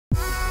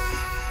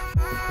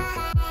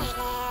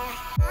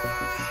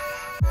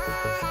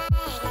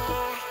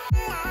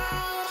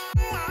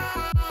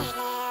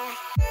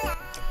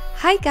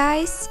Hi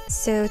guys!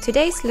 So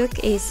today's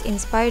look is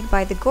inspired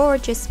by the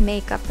gorgeous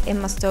makeup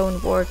Emma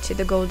Stone wore to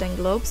the Golden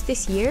Globes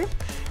this year.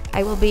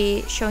 I will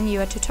be showing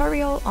you a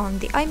tutorial on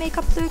the eye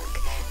makeup look,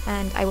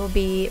 and I will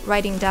be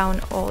writing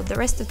down all the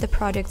rest of the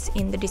products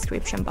in the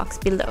description box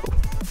below.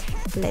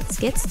 Let's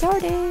get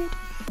started!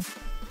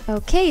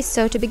 Okay,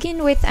 so to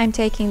begin with, I'm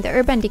taking the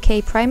Urban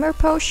Decay primer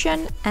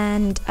potion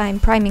and I'm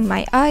priming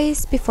my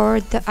eyes before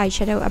the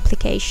eyeshadow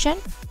application.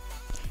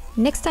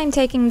 Next, I'm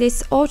taking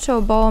this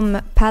Auto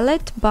Balm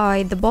palette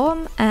by The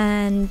Balm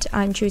and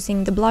I'm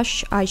choosing the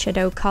blush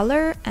eyeshadow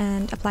color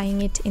and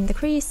applying it in the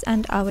crease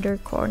and outer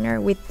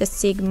corner with the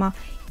Sigma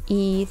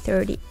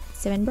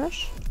E37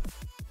 brush.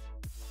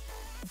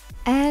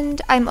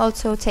 And I'm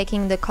also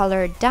taking the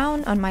color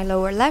down on my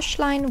lower lash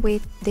line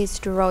with this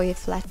Duroy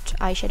flat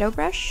eyeshadow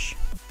brush.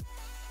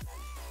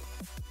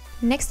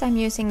 Next, I'm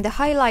using the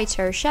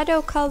highlighter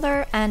shadow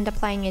color and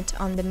applying it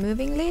on the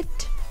moving lid.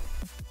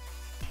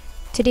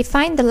 To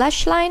define the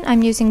lash line,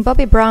 I'm using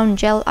Bobbi Brown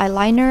Gel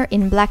Eyeliner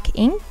in black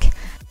ink.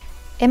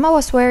 Emma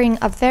was wearing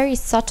a very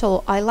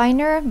subtle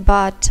eyeliner,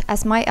 but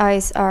as my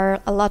eyes are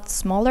a lot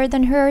smaller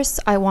than hers,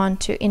 I want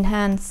to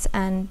enhance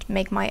and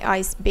make my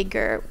eyes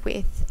bigger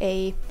with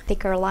a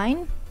thicker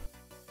line.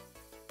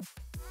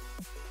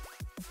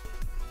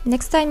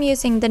 Next, I'm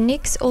using the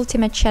NYX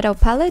Ultimate Shadow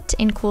Palette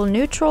in Cool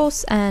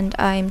Neutrals and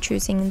I'm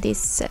choosing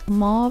this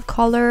mauve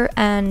color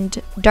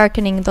and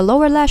darkening the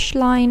lower lash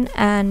line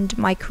and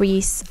my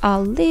crease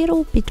a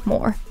little bit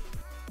more.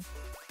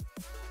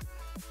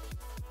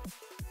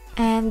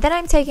 And then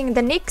I'm taking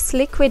the NYX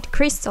Liquid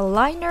Crystal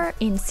Liner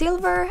in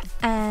Silver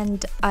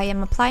and I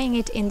am applying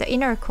it in the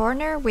inner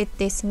corner with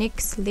this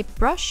NYX Lip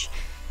Brush.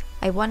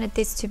 I wanted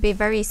this to be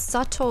very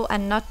subtle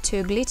and not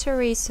too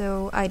glittery,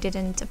 so I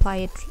didn't apply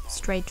it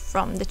straight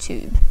from the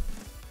tube.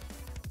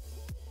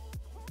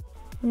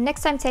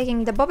 Next, I'm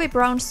taking the Bobbi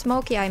Brown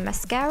Smoky Eye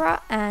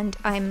Mascara and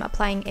I'm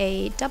applying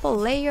a double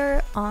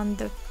layer on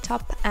the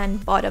top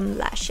and bottom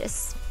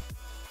lashes.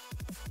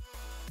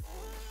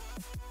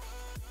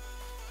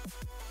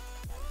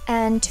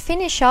 And to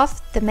finish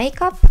off the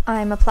makeup,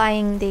 I'm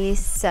applying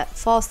these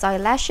false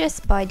eyelashes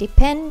by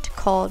Depend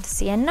called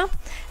Sienna.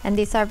 And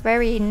these are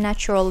very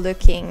natural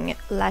looking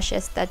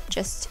lashes that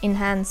just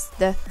enhance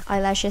the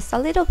eyelashes a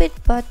little bit,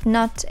 but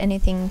not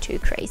anything too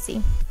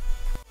crazy.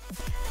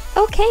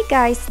 Okay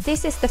guys,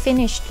 this is the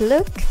finished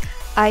look.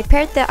 I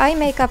paired the eye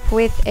makeup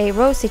with a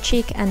rosy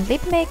cheek and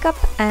lip makeup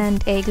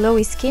and a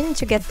glowy skin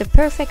to get the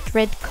perfect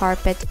red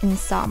carpet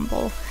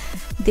ensemble.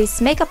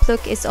 This makeup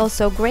look is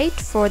also great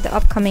for the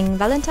upcoming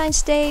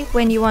Valentine's Day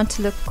when you want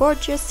to look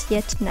gorgeous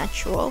yet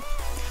natural.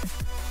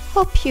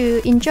 Hope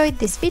you enjoyed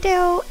this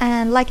video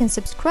and like and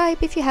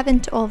subscribe if you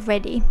haven't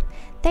already.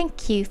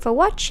 Thank you for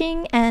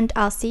watching and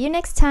I'll see you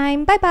next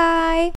time. Bye bye!